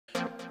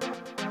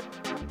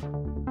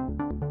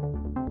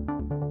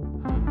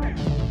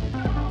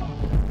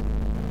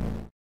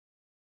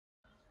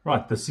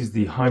Right, this is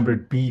the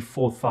Hybrid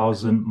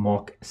B4000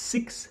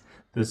 MK6.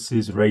 This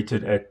is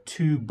rated at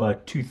 2 by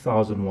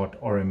 2000 watt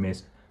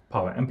RMS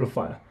power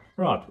amplifier.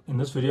 Right, in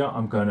this video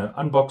I'm going to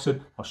unbox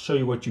it, I'll show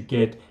you what you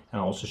get, and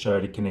I'll also show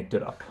you how to connect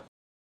it up.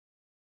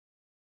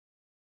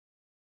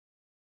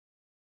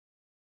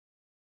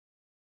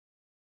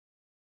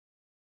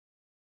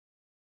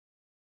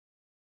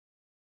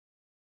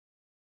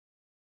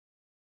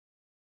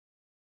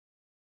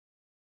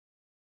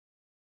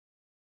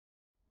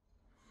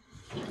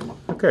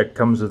 Okay, it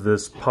comes with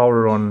this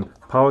power on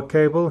power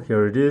cable.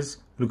 Here it is.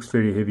 Looks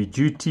very heavy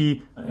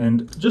duty,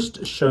 and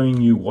just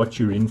showing you what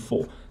you're in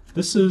for.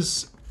 This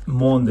is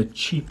more on the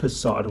cheaper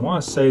side. Why I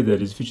say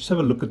that is if you just have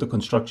a look at the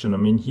construction, I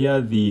mean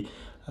here the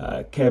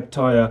cab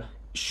tire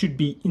should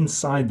be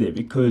inside there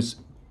because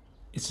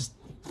it's just,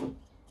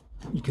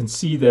 you can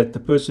see that the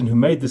person who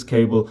made this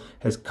cable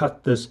has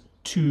cut this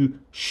too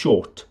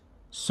short.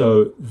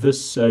 So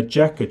this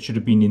jacket should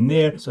have been in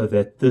there so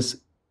that this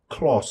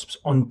clasps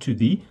onto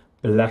the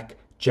black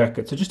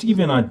jacket. So just to give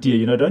you an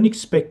idea, don't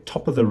expect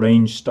top of the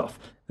range stuff.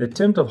 The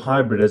attempt of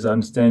Hybrid, as I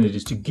understand it,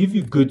 is to give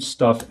you good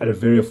stuff at a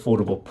very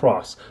affordable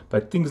price.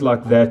 But things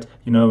like that,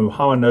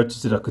 how I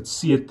noticed it, I could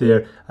see it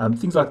there.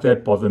 Things like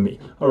that bother me.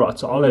 All right,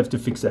 so I'll have to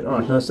fix that. All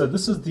right, now, so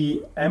this is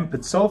the amp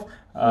itself.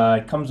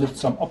 It comes with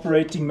some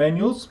operating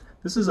manuals.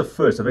 This is a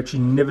first. I've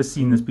actually never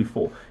seen this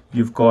before.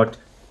 You've got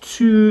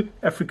two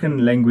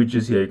African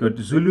languages here. You've got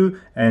Zulu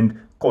and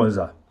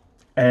Xhosa.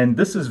 And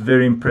this is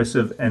very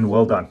impressive and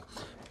well done.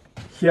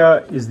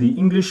 Here is the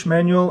English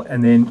manual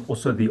and then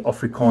also the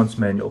Afrikaans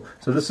manual.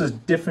 So this is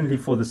definitely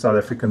for the South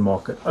African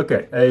market.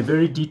 Okay, a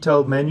very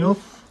detailed manual.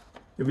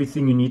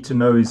 Everything you need to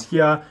know is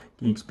here,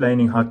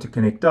 explaining how to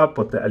connect up,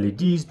 what the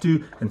LEDs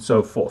do, and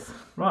so forth.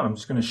 Right, I'm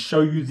just going to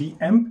show you the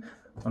amp.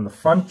 On the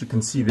front, you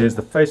can see there's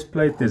the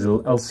faceplate, there's a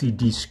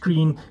LCD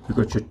screen, you've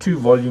got your two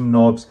volume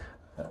knobs,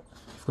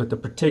 you've got the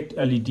protect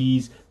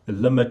LEDs, the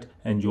limit,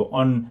 and your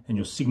on and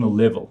your signal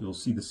level. You'll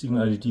see the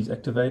signal LEDs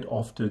activate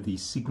after the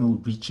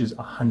signal reaches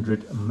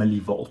 100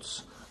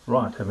 millivolts.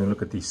 Right, having a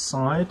look at the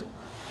side,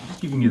 just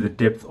giving you the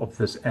depth of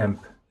this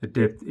amp. The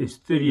depth is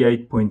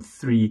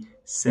 38.3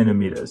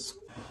 centimeters.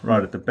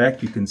 Right at the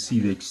back, you can see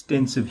the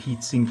extensive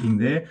heat sinking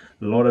there.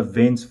 A lot of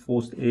vents,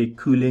 forced air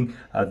cooling.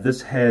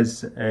 This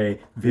has a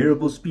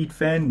variable speed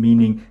fan,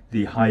 meaning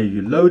the higher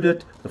you load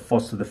it, the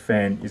faster the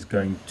fan is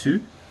going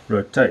to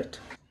rotate.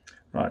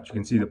 Right, you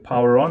can see the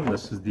power on.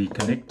 This is the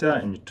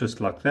connector, and you twist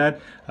like that.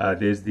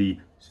 There's the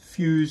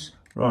fuse.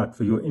 Right,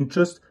 for your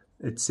interest,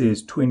 it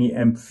says 20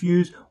 amp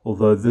fuse,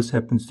 although this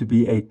happens to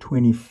be a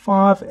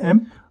 25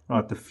 amp.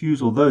 Right, the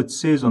fuse, although it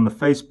says on the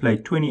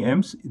faceplate 20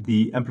 amps,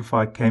 the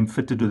amplifier came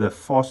fitted with a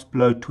fast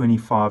blow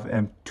 25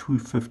 amp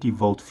 250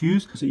 volt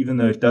fuse. So even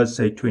though it does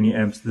say 20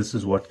 amps, this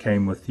is what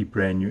came with the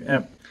brand new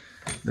amp.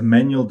 The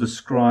manual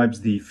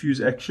describes the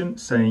fuse action,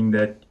 saying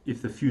that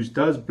if the fuse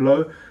does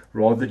blow,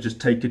 rather just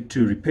take it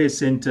to repair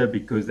center,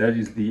 because that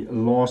is the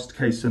last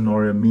case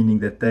scenario, meaning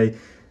that they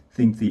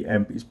think the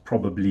amp is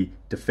probably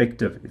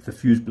defective if the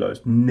fuse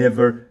blows.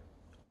 Never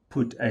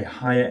put a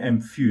higher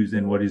amp fuse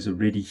than what is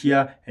already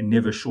here, and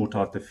never short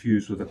out the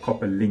fuse with a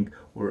copper link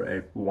or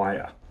a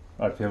wire.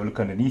 Right, if you have a look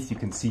underneath, you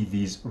can see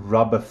these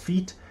rubber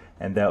feet,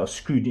 and they are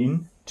screwed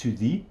in to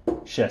the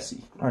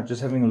chassis. All right,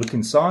 just having a look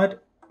inside.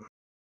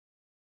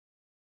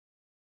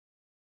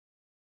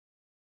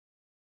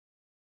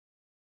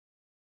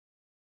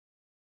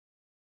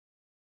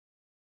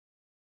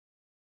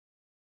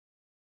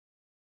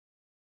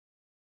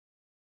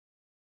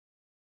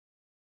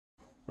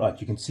 Right,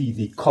 you can see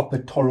the copper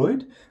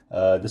toroid.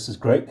 This is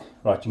great.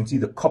 Right, you can see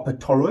the copper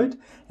toroid,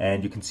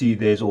 and you can see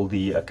there's all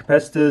the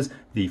capacitors,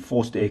 the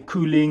forced air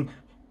cooling,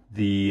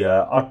 the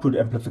output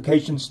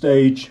amplification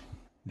stage,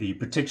 the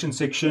protection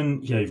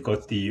section. Here you've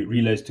got the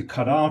relays to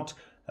cut out,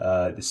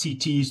 the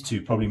CTs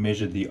to probably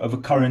measure the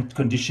overcurrent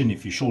condition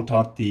if you short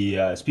out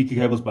the speaker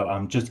cables, but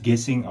I'm just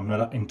guessing, I'm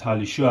not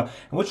entirely sure. And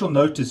what you'll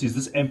notice is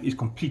this amp is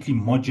completely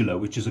modular,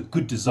 which is a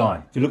good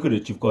design. If you look at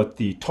it, you've got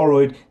the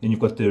toroid, then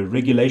you've got the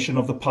regulation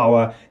of the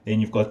power,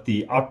 then you've got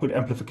the output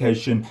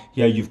amplification,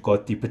 here you've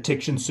got the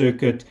protection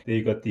circuit, there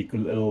you've got the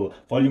little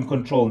volume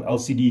control and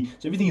LCD.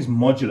 So everything is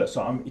modular,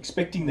 so I'm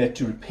expecting that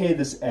to repair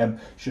this amp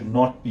should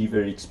not be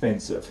very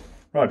expensive.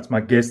 Right, it's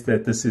my guess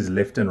that this is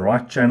left and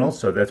right channel,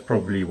 so that's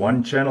probably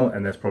one channel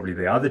and that's probably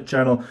the other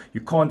channel.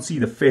 You can't see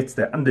the FETs,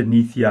 they're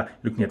underneath here,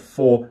 looking at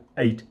 4,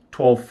 8,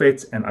 12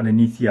 FETs, and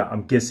underneath here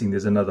I'm guessing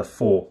there's another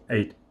 4,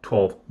 8,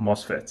 12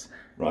 MOSFETs.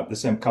 Right,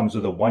 this amp comes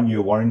with a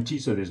 1-year warranty,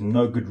 so there's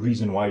no good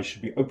reason why you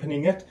should be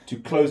opening it. To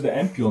close the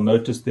amp, you'll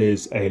notice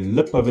there's a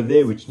lip over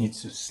there which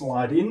needs to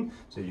slide in,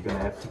 so you're going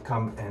to have to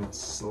come and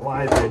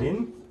slide that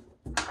in.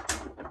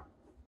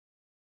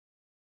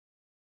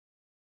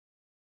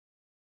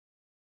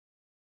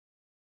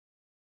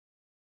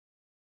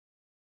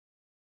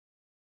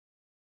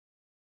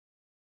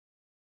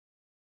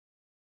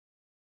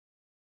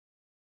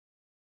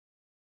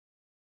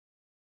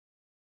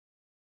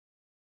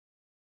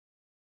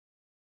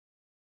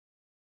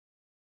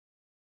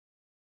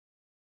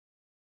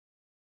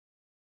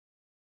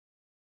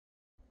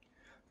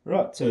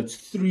 Right, so it's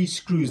 3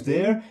 screws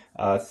there,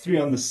 3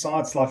 on the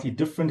side, slightly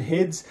different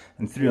heads,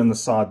 and 3 on the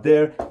side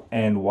there,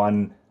 and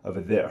 1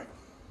 over there.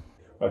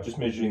 Right, just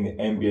measuring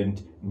the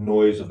ambient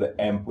noise of the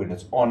amp when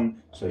it's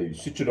on. So you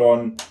switch it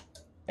on,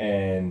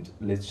 and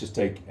let's just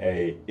take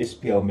a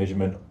SPL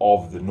measurement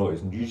of the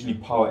noise. And usually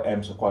power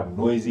amps are quite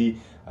noisy,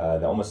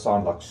 they almost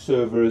sound like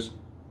servers,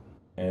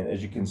 and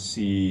as you can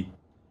see,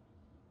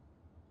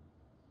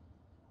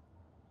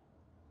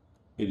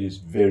 it is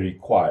very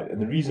quiet.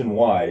 And the reason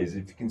why is,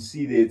 if you can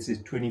see there, it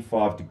says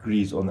 25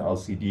 degrees on the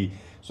LCD.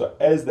 So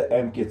as the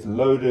amp gets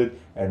loaded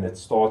and it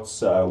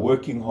starts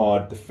working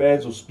hard, the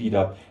fans will speed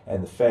up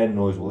and the fan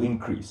noise will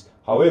increase.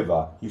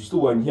 However, you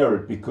still won't hear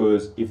it,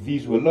 because if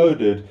these were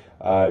loaded,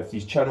 if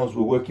these channels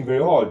were working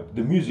very hard,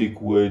 the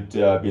music would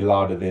be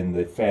louder than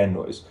the fan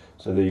noise.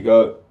 So there you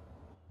go,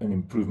 an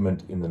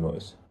improvement in the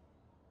noise.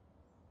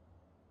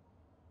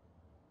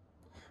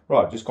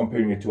 Right, just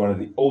comparing it to one of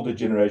the older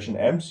generation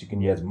amps, you can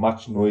hear it's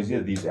much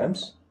noisier, these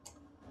amps.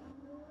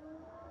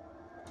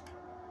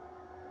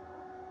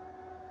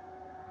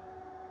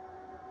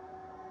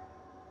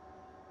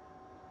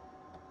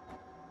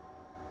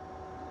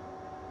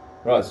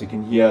 Right, so you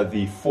can hear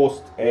the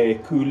forced air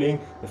cooling,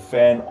 the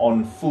fan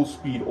on full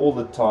speed all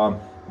the time,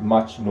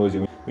 much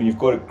noisier. When you've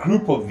got a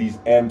group of these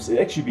amps, it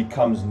actually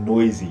becomes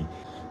noisy.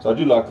 So I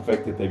do like the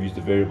fact that they've used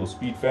the variable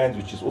speed fans,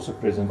 which is also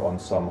present on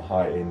some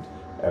high-end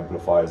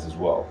amplifiers as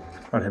well.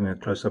 Right, having a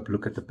close-up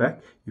look at the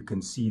back, you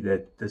can see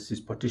that this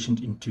is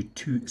partitioned into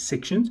 2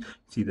 sections. You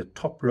see the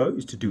top row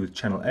is to do with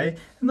channel A,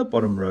 and the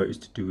bottom row is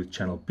to do with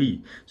channel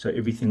B. So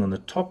everything on the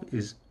top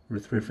is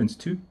with reference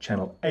to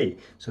channel A.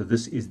 So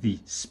this is the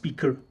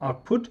speaker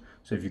output.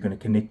 So if you're going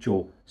to connect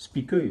your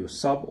speaker, your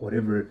sub,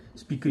 whatever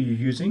speaker you're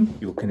using,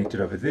 you'll connect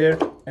it over there,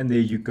 and there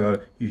you go,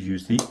 you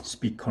use the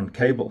speak-on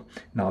cable.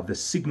 Now the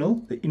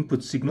signal, the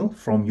input signal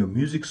from your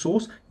music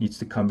source needs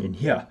to come in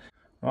here.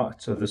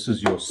 Right, so this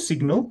is your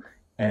signal,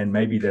 and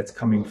maybe that's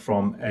coming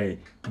from a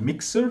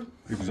mixer.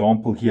 For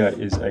example, here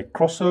is a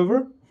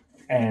crossover,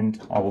 and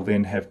I will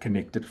then have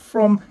connected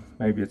from,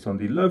 maybe it's on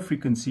the low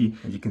frequency,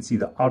 and you can see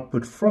the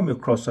output from your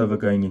crossover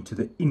going into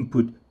the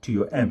input to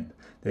your amp.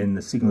 Then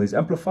the signal is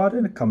amplified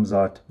and it comes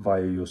out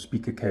via your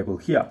speaker cable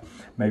here.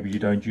 Maybe you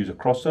don't use a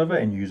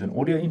crossover and you use an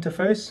audio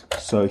interface.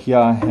 So here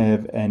I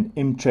have an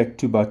M-Track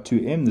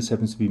 2x2M. This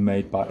happens to be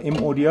made by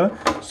M Audio.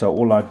 So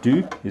all I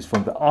do is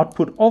from the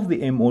output of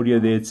the M Audio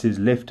there, it says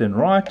left and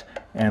right,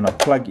 and I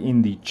plug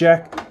in the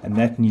jack, and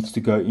that needs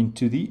to go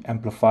into the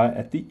amplifier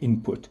at the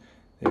input.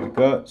 There we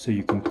go. So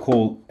you can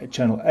call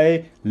channel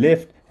A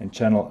left and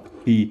channel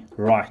B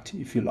right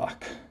if you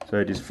like. So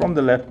it is from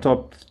the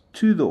laptop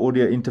to the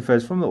audio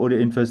interface. From the audio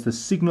interface, the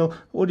signal,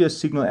 audio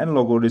signal,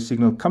 analog audio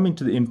signal come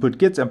into the input,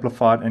 gets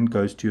amplified and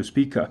goes to your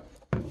speaker.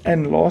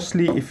 And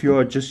lastly, if you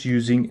are just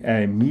using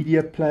a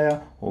media player,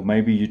 or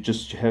maybe you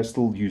just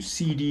still use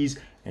CDs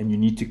and you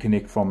need to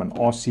connect from an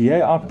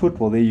RCA output,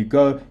 well, there you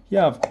go.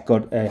 Here I've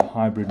got a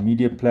hybrid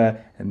media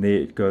player, and there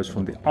it goes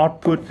from the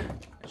output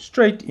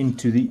straight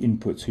into the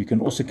input. So you can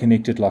also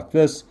connect it like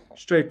this,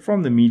 straight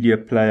from the media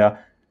player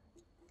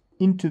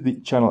into the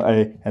channel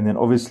A, and then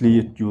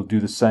obviously you'll do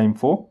the same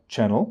for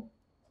channel,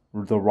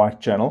 the right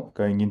channel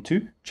going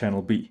into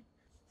channel B.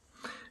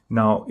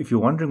 Now, if you're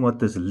wondering what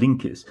this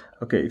link is,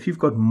 okay, if you've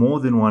got more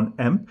than one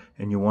amp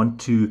and you want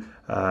to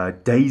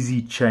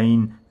daisy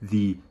chain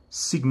the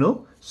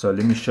signal, so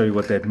let me show you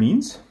what that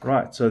means.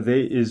 Right, so there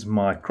is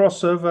my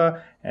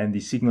crossover and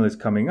the signal is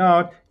coming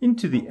out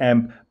into the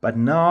amp, but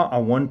now I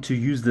want to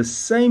use the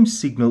same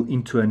signal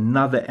into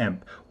another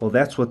amp. Well,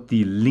 that's what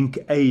the link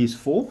A is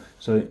for.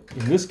 So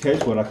in this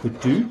case, what I could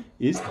do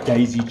is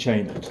daisy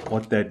chain it.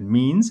 What that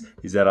means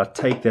is that I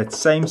take that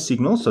same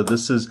signal, so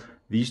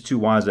these two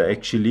wires are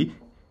actually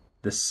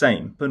the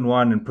same. Pin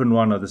 1 and pin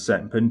 1 are the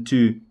same. Pin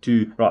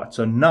 2, right.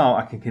 So now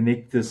I can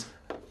connect this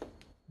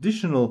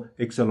additional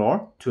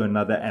XLR to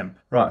another amp.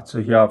 Right,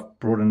 so here I've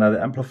brought another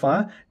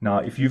amplifier. Now,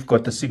 if you've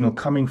got the signal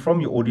coming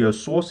from your audio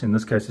source, in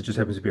this case it just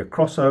happens to be a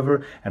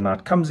crossover, and now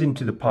it comes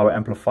into the power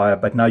amplifier,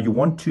 but now you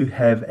want to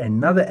have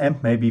another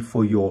amp maybe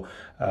for your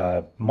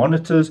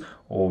monitors,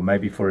 or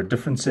maybe for a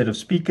different set of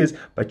speakers,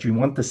 but you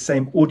want the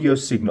same audio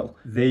signal.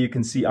 There you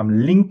can see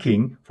I'm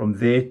linking from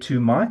there to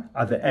my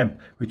other amp,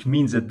 which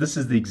means that this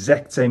is the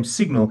exact same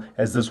signal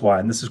as this wire,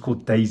 and this is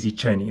called daisy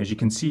chaining. As you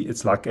can see,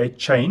 it's like a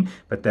chain,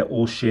 but they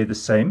all share the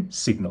same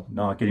signal.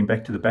 Now, getting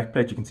back to the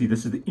backplate, you can see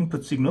this is the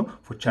input signal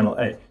for channel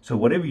A. So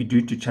whatever you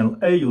do to channel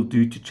A, you'll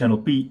do to channel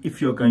B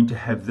if you're going to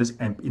have this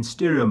amp in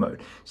stereo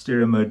mode.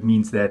 Stereo mode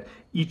means that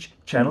each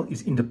channel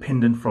is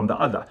independent from the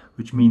other,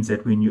 which means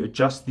that when you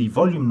adjust the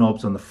volume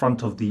knobs on the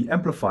front of the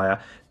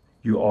amplifier,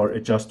 you are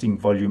adjusting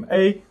volume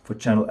A for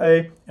channel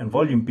A and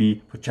volume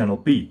B for channel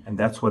B. And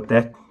that's what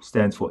that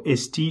stands for.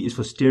 ST is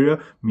for stereo,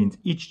 means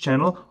each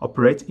channel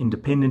operates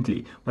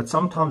independently. But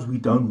sometimes we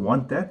don't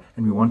want that,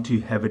 and we want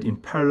to have it in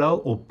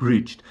parallel or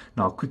bridged.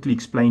 Now I'll quickly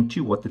explain to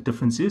you what the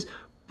difference is.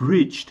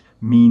 Bridged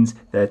means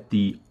that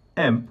the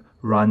amp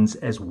runs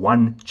as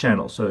one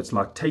channel. So it's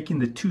like taking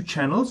the two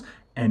channels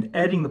and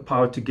adding the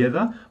power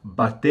together,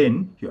 but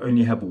then you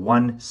only have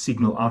one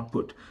signal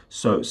output.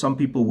 So some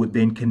people would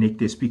then connect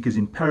their speakers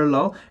in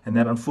parallel, and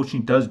that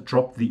unfortunately does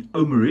drop the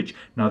ohmage.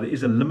 Now there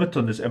is a limit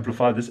on this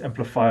amplifier. This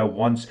amplifier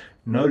wants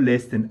no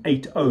less than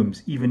 8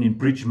 ohms, even in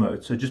bridge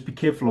mode. So just be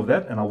careful of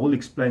that, and I will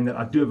explain that.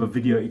 I do have a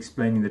video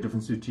explaining the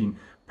difference between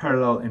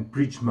parallel and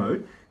bridge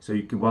mode, so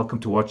you can welcome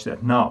to watch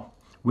that. Now,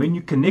 when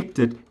you connect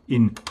it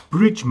in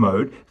bridge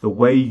mode, the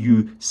way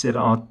you set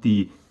out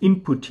the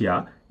input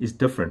here is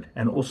different,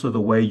 and also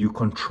the way you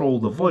control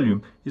the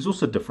volume is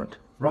also different.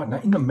 Right, now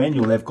in the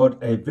manual they've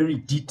got a very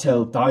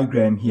detailed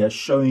diagram here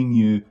showing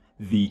you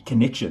the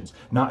connections.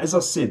 Now, as I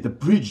said, the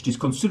bridged is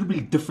considerably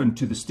different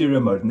to the stereo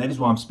mode, and that is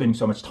why I'm spending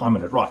so much time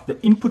on it. Right,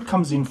 the input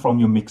comes in from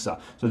your mixer,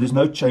 so there's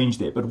no change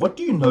there. But what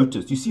do you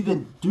notice? You see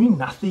they're doing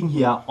nothing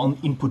here on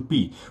input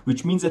B,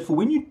 which means that for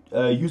when you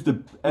use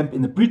the amp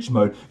in the bridge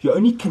mode, you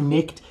only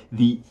connect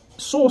the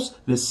source,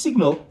 the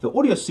signal, the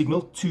audio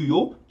signal, to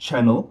your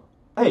channel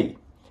A.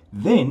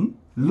 Then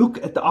look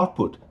at the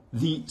output.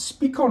 The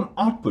speaker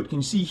output, can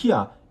you see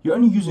here, you're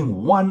only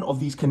using one of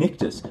these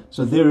connectors.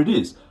 So there it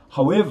is.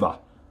 However,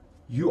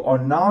 you are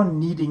now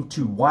needing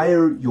to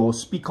wire your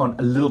speaker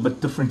a little bit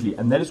differently,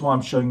 and that is why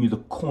I'm showing you the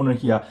corner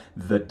here,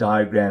 the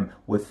diagram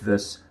with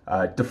this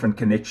different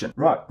connection.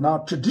 Right, now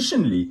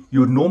traditionally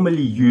you would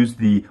normally use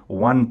the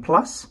 1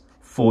 plus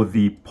for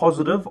the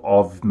positive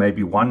of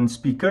maybe one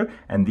speaker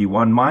and the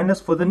 1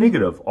 minus for the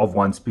negative of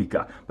one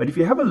speaker. But if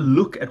you have a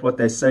look at what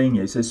they're saying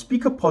here, it says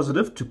speaker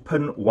positive to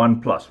pin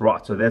 1 plus.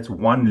 Right, so that's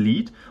one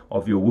lead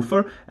of your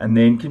woofer, and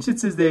then can you see it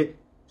says there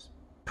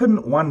pin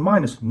 1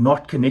 minus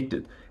not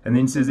connected, and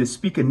then it says there's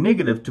speaker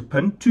negative to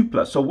pin 2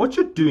 plus. So what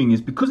you're doing is,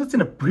 because it's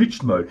in a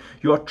bridged mode,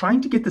 you are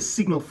trying to get the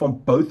signal from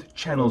both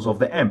channels of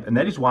the amp, and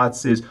that is why it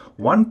says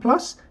 1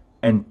 plus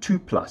and 2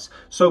 plus.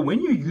 So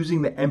when you're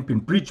using the amp in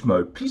bridge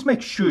mode, please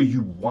make sure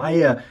you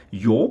wire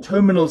your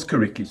terminals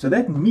correctly. So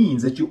that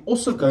means that you're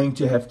also going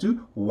to have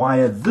to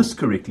wire this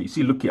correctly.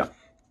 See, look here.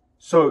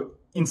 So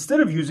instead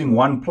of using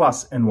 1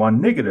 plus and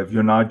 1 negative,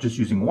 you're now just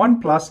using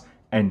 1 plus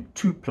and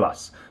 2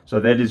 plus. So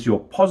that is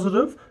your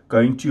positive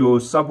going to your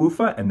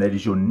subwoofer, and that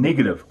is your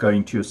negative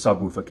going to your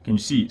subwoofer. Can you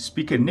see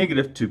speaker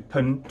negative to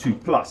pin 2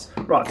 plus?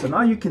 Right, so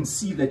now you can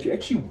see that you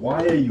actually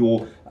wire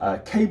your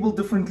cable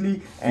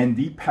differently and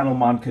the panel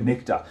mount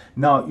connector.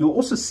 Now you'll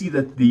also see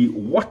that the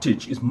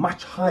wattage is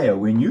much higher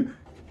when you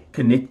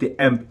connect the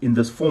amp in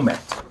this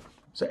format.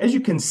 So as you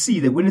can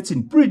see that when it's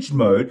in bridge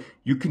mode,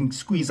 you can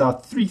squeeze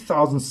out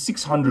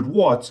 3,600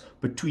 watts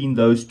between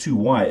those two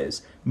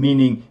wires,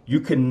 meaning you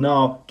can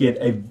now get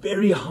a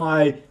very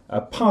high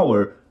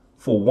power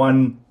for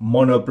one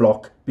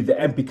monoblock. The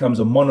amp becomes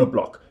a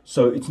monoblock.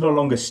 So it's no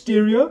longer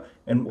stereo,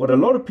 and what a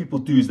lot of people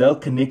do is they'll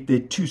connect their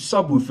two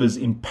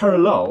subwoofers in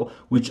parallel,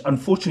 which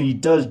unfortunately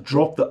does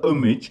drop the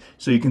ohmage.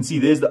 So you can see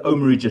there's the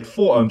ohmage at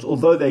 4 ohms,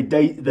 although they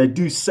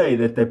do say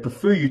that they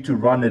prefer you to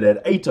run it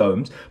at 8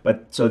 ohms,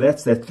 but so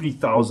that's that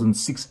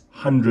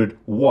 3,600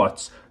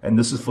 watts, and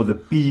this is for the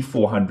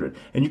B400.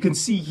 And you can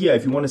see here,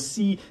 if you want to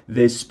see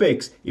their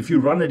specs, if you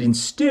run it in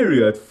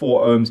stereo at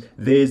 4 ohms,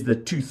 there's the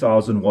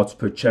 2,000 watts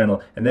per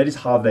channel, and that is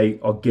how they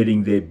are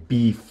getting their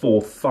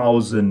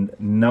B4000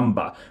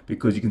 number,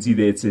 because you can see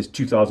there it says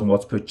 2,000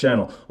 watts per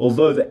channel.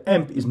 Although the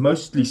amp is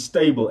mostly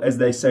stable, as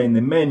they say in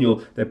the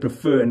manual, they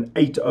prefer an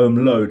 8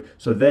 ohm load.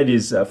 So that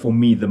is for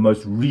me the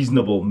most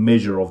reasonable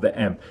measure of the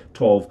amp,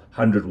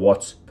 1,200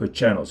 watts per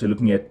channel. So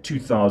looking at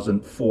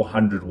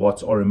 2,400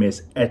 watts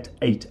RMS at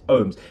 8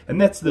 ohms, and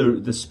that's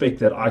the spec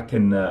that I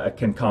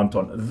can count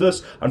on.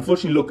 This,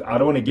 unfortunately, look, I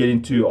don't want to get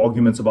into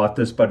arguments about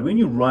this, but when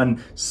you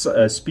run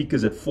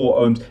speakers at 4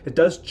 ohms, it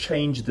does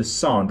change the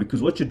sound,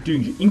 because what you're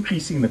doing is you're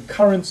increasing the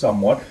current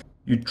somewhat,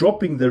 you're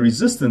dropping the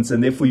resistance,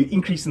 and therefore you're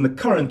increasing the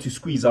current to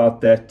squeeze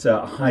out that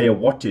higher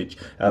wattage,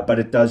 but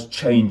it does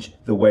change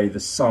the way the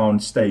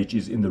sound stage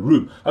is in the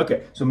room.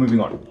 Okay, so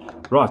moving on.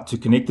 Right, to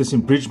connect this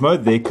in bridge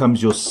mode, there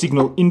comes your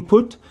signal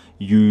input.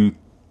 You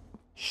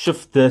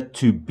shift that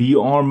to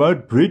BR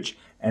mode, bridge,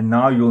 and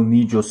now you'll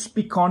need your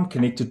speaker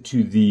connected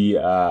to the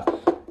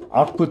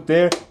output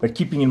there. But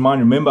keeping in mind,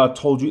 remember I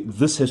told you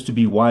this has to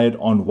be wired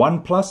on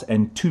 1 plus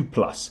and 2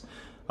 plus,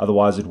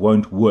 otherwise it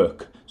won't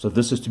work. So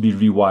this is to be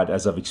rewired,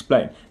 as I've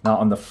explained. Now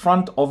on the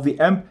front of the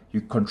amp, you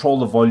control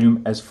the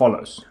volume as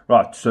follows.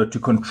 Right, so to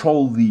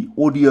control the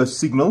audio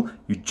signal,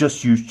 you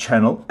just use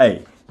channel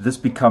A. This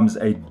becomes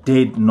a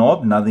dead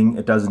knob,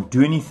 it doesn't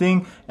do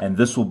anything, and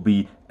this will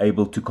be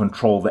able to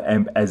control the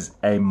amp as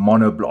a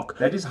monoblock.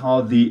 That is how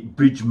the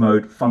bridge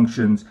mode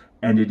functions,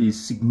 and it is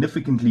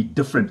significantly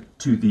different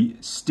to the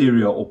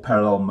stereo or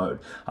parallel mode.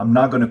 I'm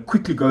now going to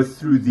quickly go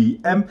through the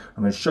amp.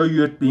 I'm going to show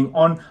you it being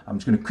on. I'm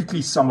just going to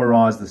quickly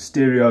summarize the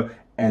stereo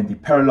and the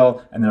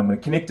parallel, and then I'm going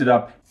to connect it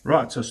up.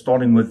 Right, so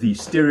starting with the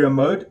stereo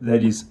mode,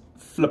 that is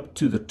flipped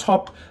to the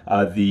top,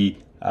 the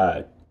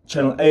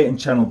channel A and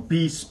channel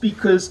B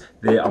speakers.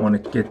 There I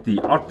want to get the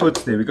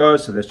outputs. There we go.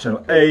 So that's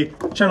channel A,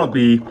 channel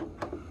B,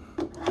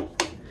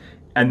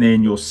 and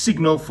then your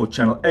signal for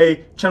channel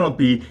A, channel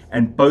B,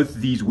 and both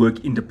these work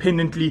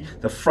independently.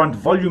 The front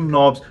volume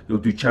knobs, you'll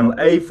do channel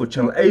A for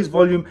channel A's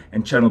volume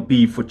and channel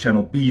B for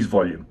channel B's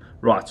volume.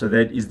 Right, so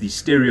that is the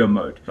stereo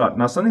mode. Right,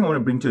 now something I want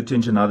to bring to your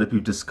attention now that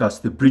we've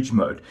discussed the bridge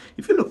mode.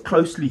 If you look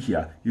closely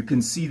here, you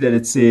can see that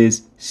it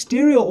says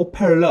stereo or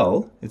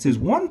parallel. It says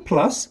 1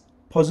 plus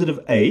positive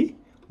A,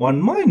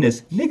 1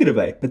 minus negative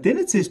A, but then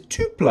it says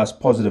 2 plus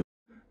positive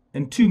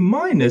and 2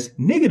 minus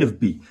negative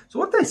B. So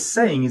what they're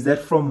saying is that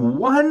from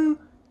one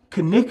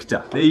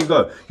connector, there you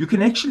go, you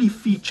can actually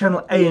feed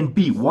channel A and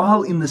B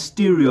while in the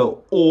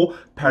stereo or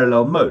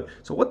parallel mode.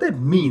 So what that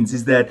means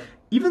is that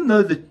even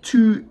though the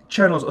two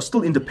channels are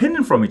still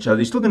independent from each other,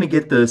 you're still going to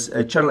get this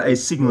channel A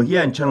signal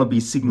here and channel B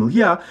signal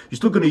here. You're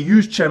still going to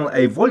use channel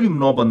A volume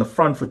knob on the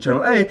front for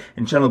channel A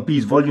and channel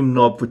B's volume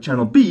knob for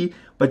channel B,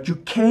 but you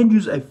can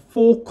use a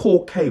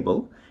 4-core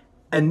cable,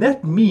 and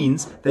that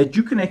means that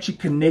you can actually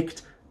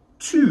connect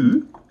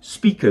 2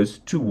 speakers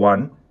to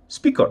one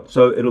speaker.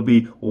 So it'll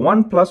be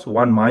 1 plus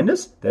 1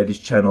 minus, that is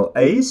channel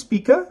A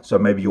speaker, so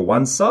maybe your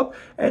 1 sub,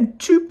 and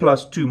 2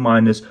 plus 2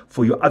 minus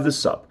for your other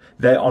sub.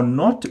 They are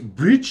not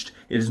bridged.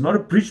 It is not a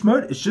bridge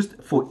mode. It's just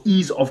for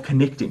ease of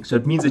connecting. So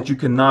it means that you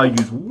can now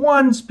use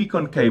one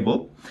speak-on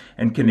cable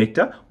and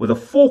connector with a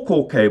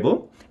 4-core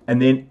cable,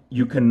 and then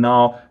you can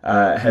now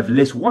have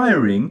less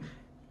wiring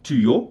to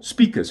your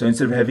speaker. So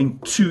instead of having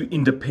 2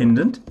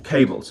 independent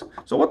cables.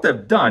 So what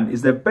they've done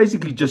is they've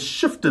basically just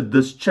shifted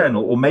this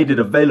channel or made it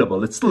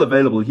available. It's still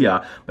available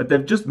here, but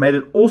they've just made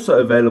it also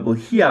available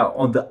here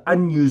on the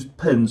unused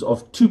pins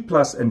of 2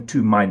 plus and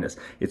 2 minus.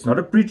 It's not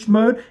a bridge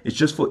mode, it's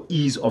just for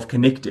ease of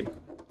connecting.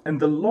 And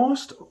the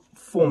last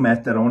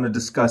format that I want to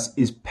discuss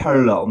is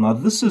parallel. Now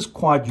this is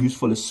quite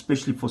useful,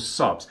 especially for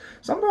subs.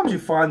 Sometimes you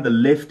find the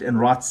left and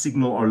right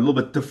signal are a little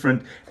bit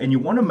different, and you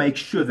want to make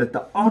sure that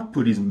the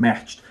output is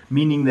matched,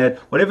 meaning that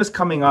whatever's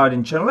coming out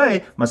in channel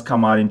A must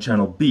come out in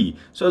channel B.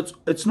 So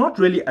it's not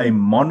really a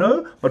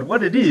mono, but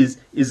what it is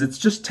it's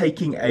just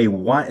taking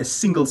a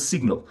single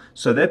signal.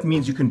 So that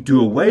means you can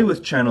do away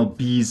with channel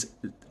B's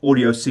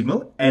audio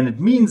signal, and it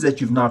means that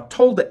you've now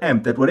told the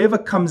amp that whatever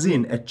comes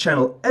in at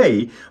channel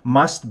A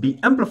must be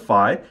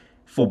amplified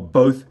for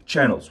both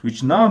channels,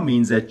 which now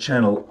means that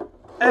channel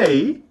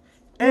A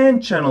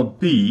and channel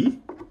B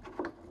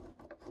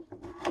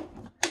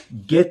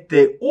get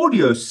their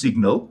audio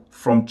signal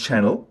from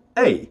channel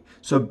A.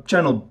 So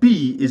channel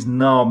B is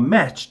now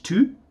matched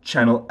to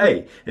channel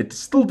A. It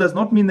still does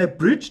not mean they're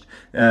bridged.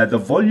 The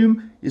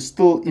volume is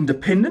still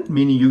independent,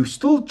 meaning you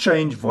still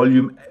change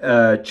volume,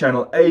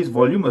 channel A's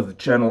volume with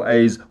channel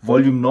A's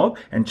volume knob,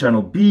 and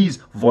channel B's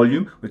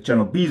volume with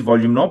channel B's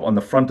volume knob on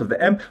the front of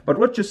the amp. But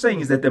what you're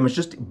saying is that they must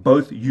just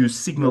both use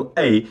signal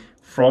A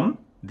from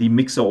the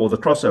mixer or the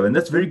crossover, and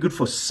that's very good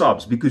for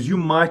subs because you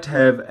might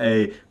have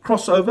a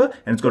crossover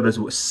and it's got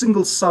a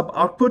single sub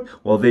output.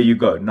 Well, there you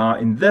go. Now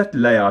in that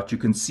layout you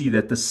can see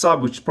that the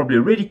sub, which is probably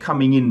already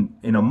coming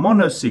in a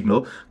mono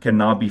signal, can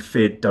now be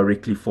fed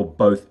directly for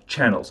both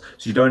channels,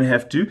 so you don't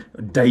have to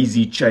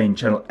daisy chain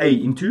channel A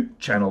into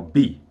channel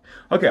B.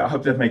 Okay, I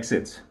hope that makes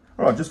sense.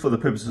 Alright, just for the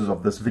purposes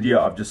of this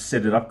video, I've just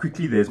set it up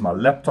quickly. There's my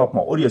laptop.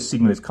 My audio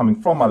signal is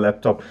coming from my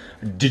laptop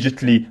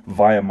digitally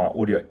via my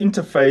audio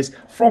interface.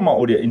 From my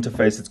audio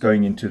interface, it's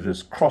going into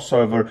this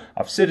crossover.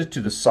 I've set it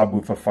to the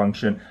subwoofer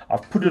function.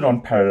 I've put it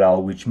on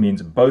parallel, which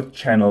means both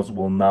channels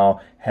will now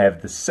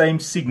have the same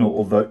signal,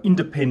 although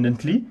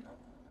independently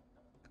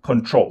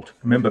controlled.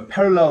 Remember,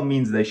 parallel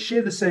means they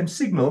share the same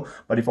signal,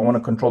 but if I want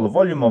to control the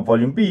volume of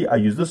volume B, I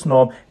use this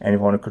knob, and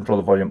if I want to control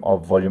the volume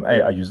of volume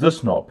A, I use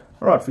this knob.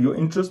 Alright, for your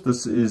interest,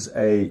 this is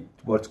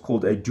what's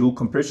called a dual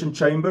compression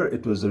chamber.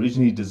 It was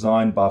originally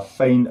designed by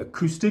Fein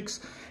Acoustics,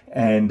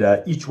 and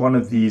each one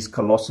of these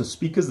Colossus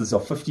speakers, these are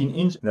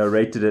 15-inch, they're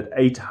rated at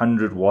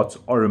 800 watts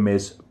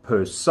RMS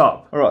per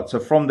sub. Alright, so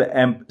from the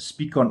amp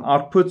speak-on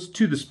outputs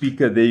to the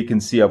speaker, there you can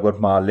see I've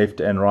got my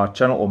left and right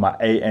channel, or my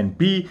A and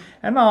B,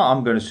 and now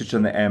I'm going to switch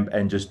on the amp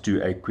and just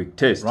do a quick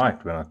test.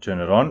 Right, when I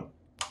turn it on,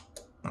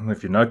 I don't know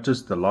if you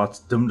noticed, the lights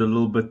dimmed a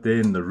little bit there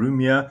in the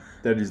room here.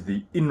 That is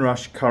the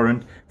inrush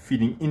current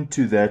feeding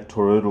into that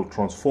toroidal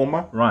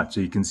transformer. Right,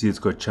 so you can see it's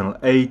got channel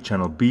A,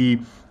 channel B.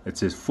 It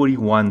says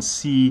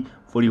 41C,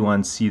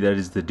 41C, that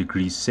is the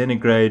degrees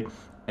centigrade.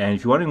 And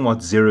if you're wondering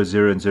what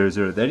 00 and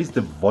 00, that is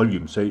the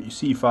volume. So you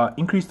see, if I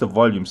increase the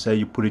volume, say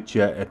you put it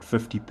here at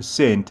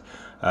 50%,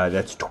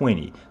 that's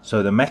 20.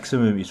 So the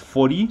maximum is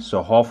 40,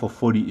 so half of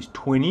 40 is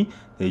 20.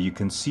 There you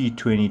can see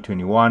 20,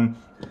 21.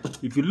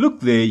 If you look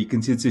there, you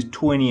can see it says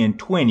 20 and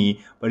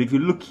 20, but if you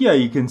look here,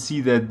 you can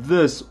see that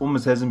this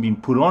almost hasn't been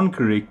put on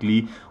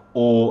correctly,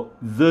 or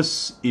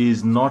this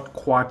is not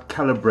quite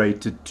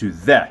calibrated to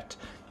that.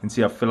 You can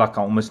see I feel like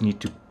I almost need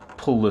to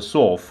pull this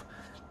off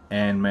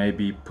and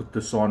maybe put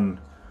this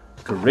on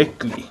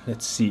correctly.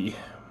 Let's see.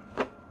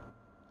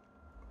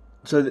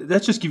 So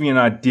that's just giving you an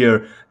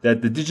idea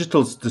that the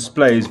digital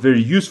display is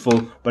very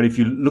useful, but if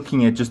you're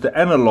looking at just the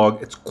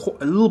analog, it's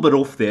a little bit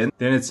off there.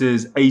 Then it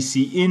says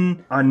AC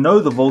in. I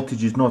know the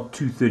voltage is not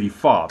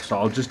 235, so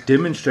I'll just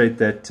demonstrate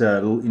that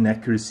little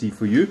inaccuracy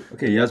for you.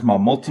 Okay, here's my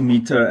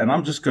multimeter, and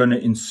I'm just going to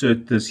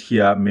insert this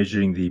here,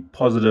 measuring the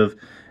positive,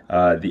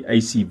 the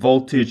AC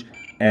voltage.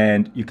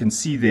 And you can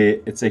see there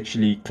it's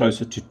actually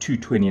closer to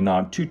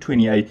 229,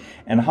 228.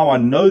 And how I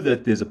know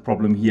that there's a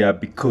problem here,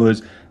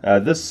 because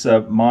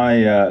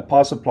my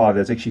power supply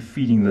that's actually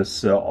feeding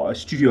this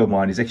studio of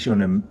mine is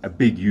actually on a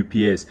big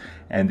UPS,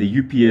 and the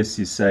UPS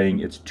is saying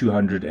it's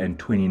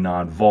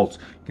 229 volts.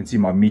 You can see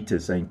my meter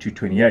saying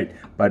 228,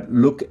 but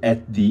look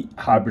at the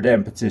hybrid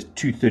amp, it says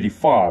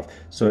 235.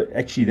 So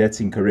actually that's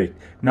incorrect.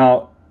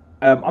 Now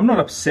I'm not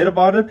upset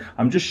about it.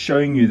 I'm just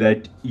showing you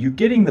that you're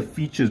getting the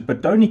features,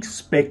 but don't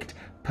expect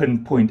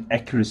pinpoint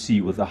accuracy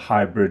with a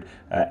hybrid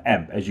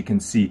amp. As you can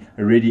see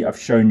already, I've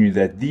shown you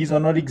that these are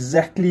not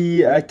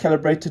exactly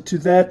calibrated to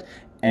that,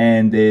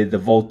 and the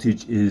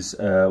voltage is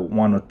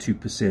 1 or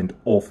 2%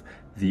 off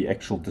the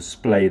actual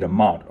displayed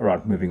amount. All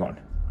right, moving on.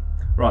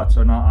 Right,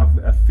 so now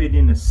I've fed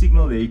in a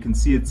signal. There you can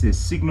see it says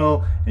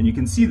signal, and you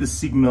can see the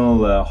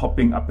signal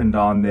hopping up and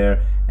down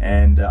there,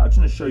 and I'm just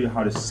going to show you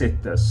how to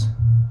set this.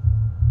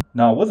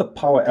 Now with a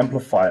power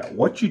amplifier,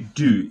 what you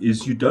do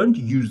is you don't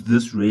use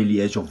this really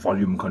as your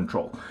volume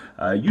control.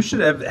 You should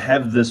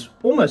have this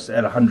almost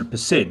at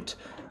 100%.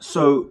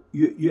 So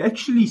you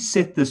actually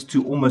set this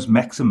to almost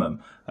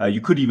maximum.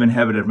 You could even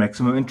have it at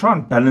maximum and try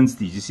and balance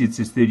these. You see it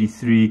says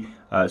 33,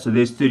 so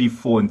there's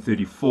 34 and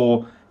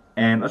 34.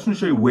 And I just want to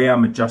show you where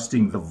I'm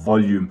adjusting the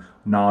volume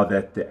now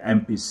that the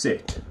amp is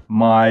set.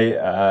 My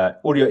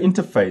audio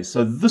interface,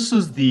 so this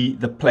is the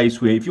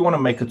place where if you want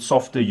to make it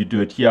softer, you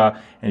do it here,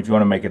 and if you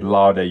want to make it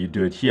louder, you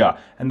do it here.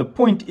 And the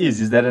point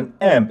is that an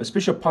amp,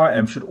 especially a power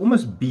amp, should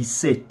almost be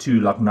set to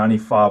like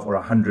 95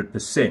 or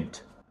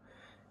 100%.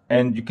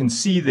 And you can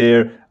see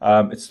there,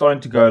 it's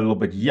starting to go a little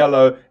bit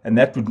yellow, and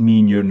that would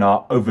mean you're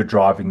now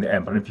overdriving the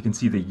amp. I don't know if you can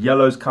see the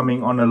yellows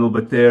coming on a little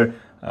bit there.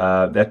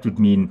 That would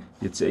mean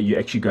you're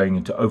actually going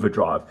into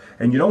overdrive,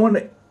 and you don't want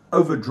to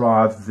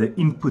overdrive the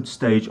input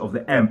stage of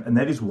the amp, and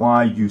that is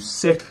why you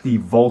set the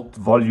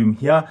volume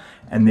here,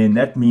 and then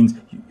that means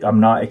I'm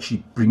now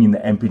actually bringing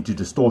the amp into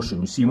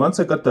distortion. You see, once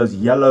I got those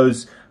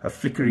yellows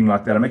flickering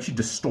like that, I'm actually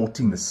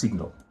distorting the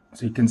signal.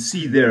 So you can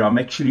see there, I'm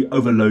actually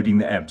overloading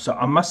the amp. So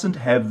I mustn't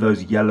have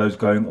those yellows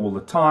going all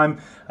the time.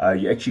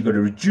 You actually got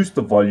to reduce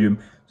the volume.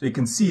 So you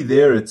can see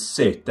there it's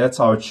set. That's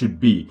how it should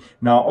be.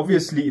 Now,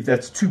 obviously, if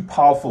that's too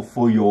powerful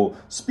for your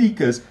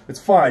speakers, it's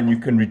fine. You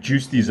can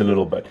reduce these a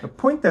little bit. The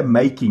point they're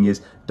making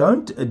is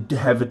don't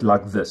have it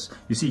like this.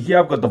 You see, here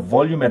I've got the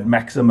volume at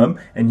maximum,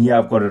 and here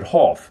I've got it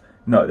half.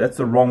 No, that's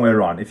the wrong way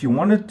around. If you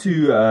wanted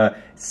to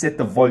set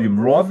the volume,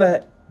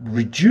 rather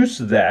reduce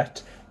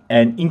that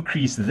and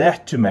increase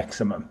that to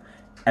maximum.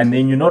 And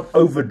then you're not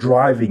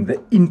overdriving the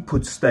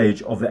input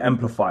stage of the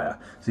amplifier.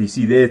 So you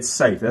see there it's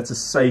safe. That's a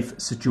safe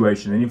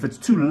situation. And if it's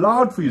too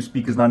loud for your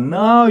speakers,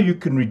 now you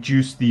can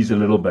reduce these a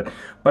little bit.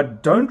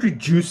 But don't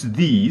reduce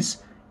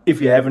these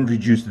if you haven't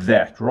reduced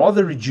that.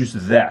 Rather reduce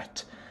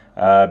that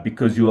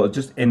because you'll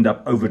just end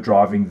up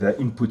overdriving the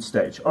input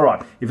stage. All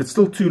right, if it's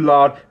still too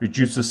loud,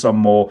 reduce it some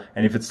more.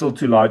 And if it's still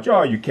too loud,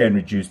 you can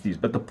reduce these.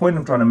 But the point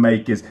I'm trying to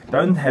make is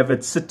don't have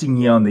it sitting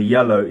here on the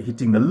yellow,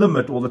 hitting the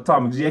limit all the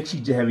time, because you're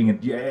actually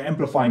you're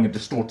amplifying a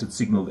distorted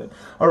signal then.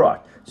 All right,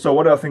 so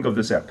what do I think of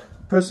this amp?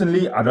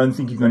 Personally, I don't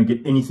think you're going to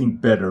get anything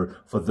better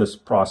for this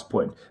price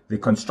point. The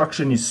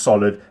construction is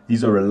solid.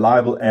 These are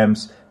reliable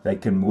amps. They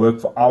can work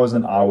for hours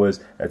and hours.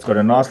 It's got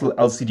a nice little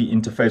LCD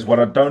interface. What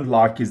I don't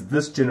like is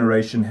this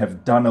generation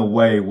have done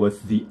away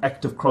with the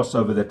active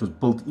crossover that was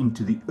built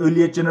into the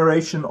earlier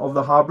generation of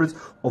the hybrids.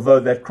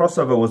 Although that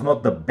crossover was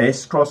not the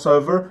best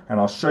crossover, and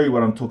I'll show you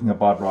what I'm talking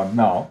about right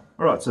now.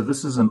 Alright, so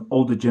this is an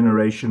older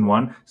generation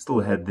one. Still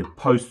had the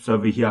posts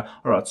over here.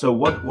 Alright, so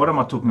what am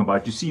I talking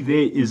about? You see there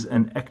is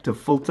an active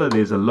filter.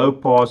 There's a low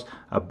pass,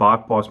 a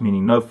bypass,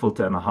 meaning no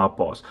filter, and a high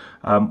pass.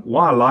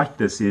 Why I like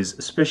this is,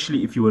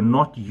 especially if you were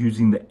not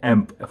using the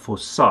amp for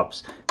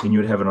subs, then you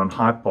would have it on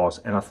high pass.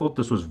 And I thought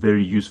this was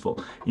very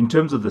useful. In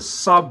terms of the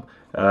sub,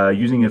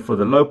 using it for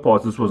the low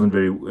pass, this wasn't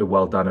very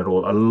well done at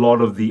all. A lot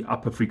of the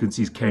upper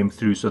frequencies came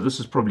through, so this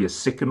is probably a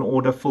second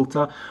order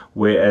filter,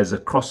 whereas a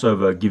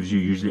crossover gives you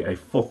usually a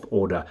fourth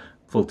order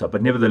filter.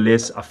 But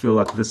nevertheless, I feel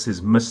like this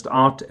is missed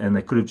out, and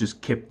they could have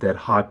just kept that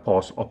high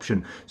pass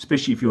option,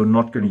 especially if you're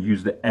not going to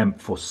use the amp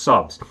for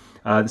subs.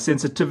 The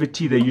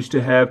sensitivity they used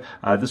to have,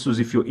 this was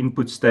if your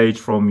input stage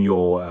from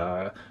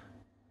your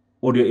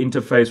audio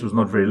interface was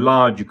not very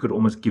loud, you could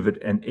almost give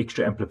it an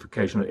extra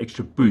amplification or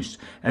extra boost.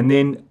 And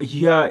then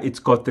here it's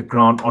got the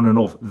ground on and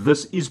off.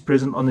 This is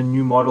present on the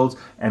new models,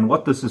 and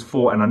what this is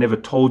for, and I never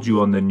told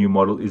you on the new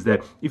model, is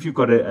that if you've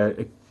got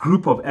a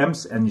group of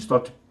amps and you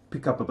start to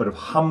pick up a bit of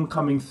hum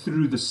coming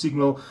through the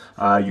signal,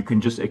 you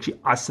can just actually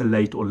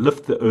isolate or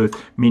lift the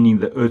earth, meaning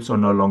the earths are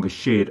no longer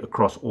shared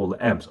across all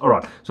the amps. All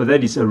right, so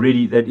that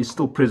is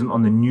still present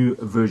on the new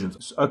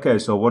versions. Okay,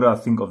 so what do I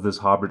think of this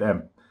hybrid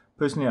amp?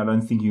 Personally, I don't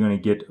think you're going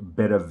to get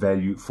better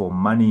value for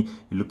money.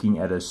 You're looking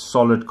at a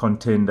solid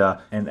contender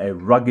and a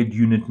rugged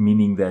unit,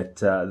 meaning that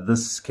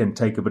this can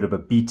take a bit of a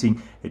beating.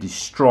 It is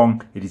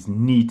strong, it is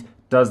neat,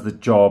 does the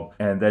job,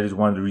 and that is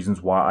one of the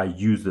reasons why I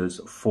use this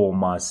for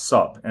my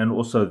sub. And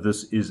also,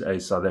 this is a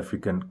South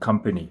African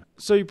company.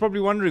 So you're probably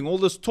wondering, all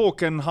this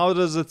talk and how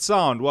does it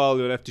sound? Well,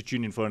 you'll have to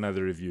tune in for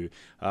another review.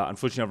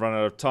 Unfortunately, I've run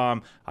out of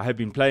time. I have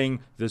been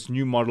playing this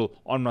new model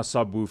on my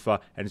subwoofer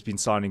and it's been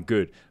sounding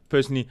good.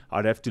 Personally,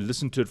 I'd have to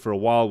listen to it for a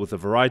while with a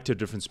variety of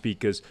different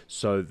speakers,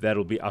 so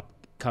that'll be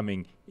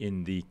upcoming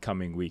in the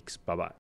coming weeks. Bye-bye.